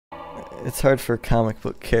It's hard for comic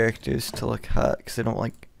book characters to look hot because they don't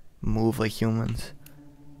like move like humans.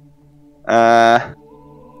 I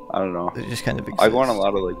don't know. They just kind of exist. I go on a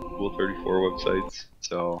lot of like Rule 34 websites,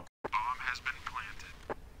 so.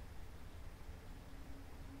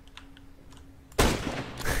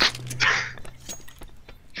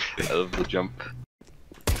 I love the jump.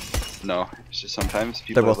 No, it's just sometimes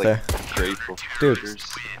people They're have both like great Dude.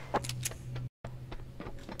 pictures.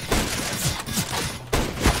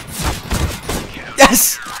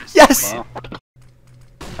 Yes! Yes! Wow.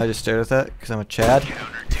 I just stared at that because I'm a Chad.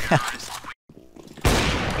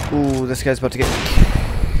 Ooh, this guy's about to get.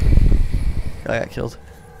 I got killed.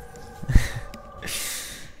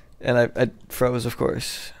 And I froze, of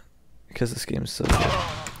course, because this game's so good.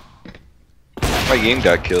 My game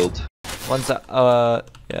got killed. One's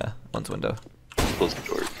yeah, one's window. Close the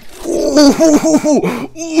door.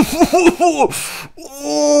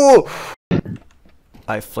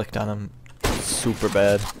 I flicked on him super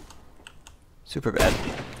bad. Super bad.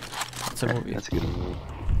 That's a movie. That's a good move.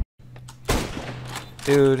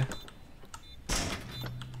 Dude.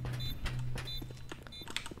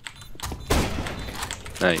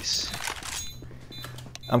 Nice.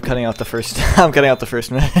 I'm cutting out the first I'm cutting out the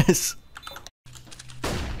first miss.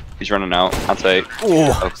 He's running out. On site.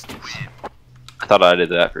 Oh. Oh. I thought I did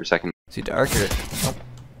that for a second. Is he darker?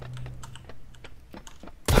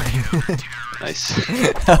 Nice.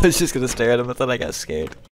 I was just gonna stare at him, but then I got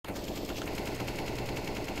scared.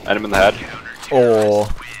 Hit him in the head. Oh.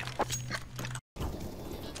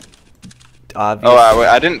 Obvious. Oh,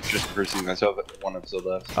 I didn't just perceive myself at one episode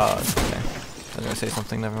left. Oh, okay. I was gonna say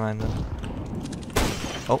something, never mind then.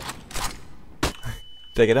 Oh.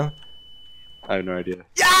 Did I get him? I have no idea.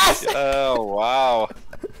 Yes! Oh, wow.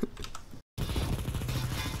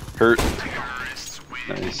 Hurt.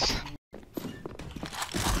 Nice.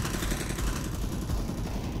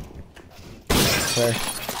 Where?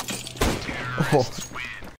 Oh.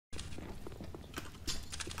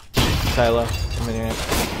 Silo. Mini-ramp.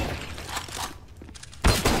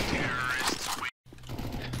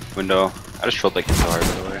 Window. I just felt like him so hard, by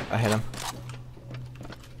the way. I hit him.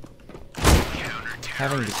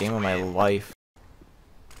 Having the game of my life.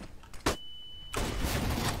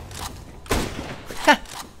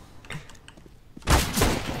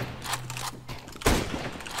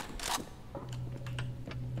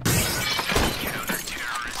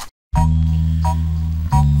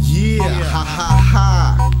 Yeah, ha ha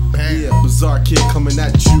ha. Bam. Yeah, Bizarre Kid coming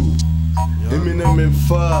at you. Eminem and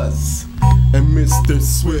Fuzz and Mr.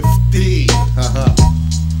 Swifty. Haha.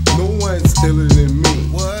 No one's iller than me.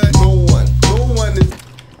 What? No one is.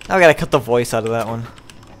 Now I gotta cut the voice out of that one.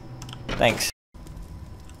 Thanks.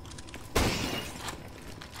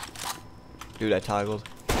 Dude, I toggled.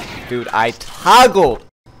 Dude, I toggled!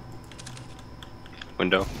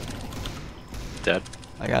 Window. Dead.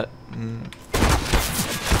 I got it.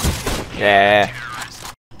 Yeah.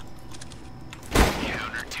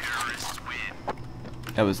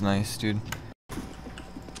 That was nice, dude.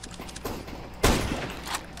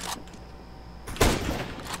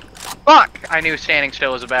 Fuck! I knew standing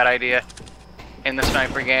still was a bad idea in the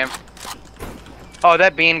sniper game. Oh,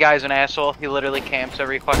 that Bean guy's an asshole. He literally camps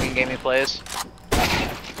every fucking game he plays.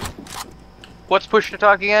 What's push to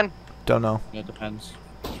talk again? Don't know. It depends.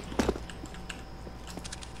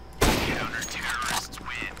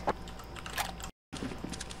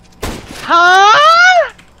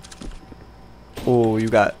 Huh? Oh, you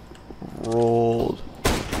got rolled.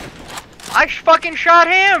 I fucking shot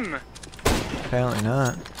him! Apparently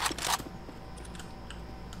not.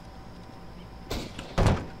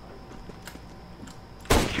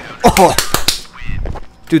 Oh!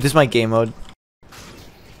 Dude, this is my game mode.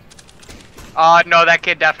 No, that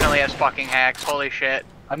kid definitely has fucking hacks. Holy shit.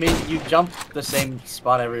 I mean, you jump the same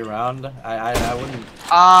spot every round. I wouldn't.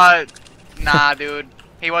 Nah, dude.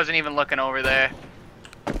 He wasn't even looking over there.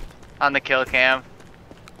 On the kill cam.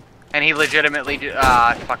 And he legitimately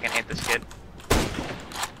I fucking hate this kid.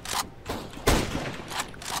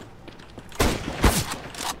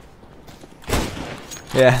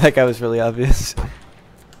 Yeah, that guy was really obvious.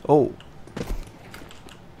 Oh.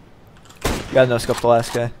 You gotta no-scope the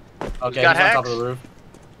last guy. Okay, got he's on top hacks? of the roof.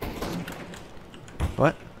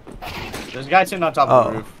 What? There's a guy sitting on top of the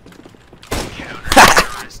Oh. roof.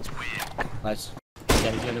 Nice.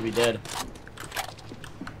 Yeah, he's gonna be dead.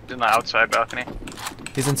 He's in the outside balcony.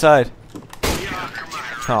 He's inside.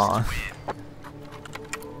 Aw.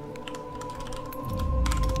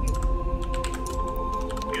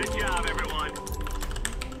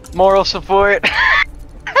 Moral support.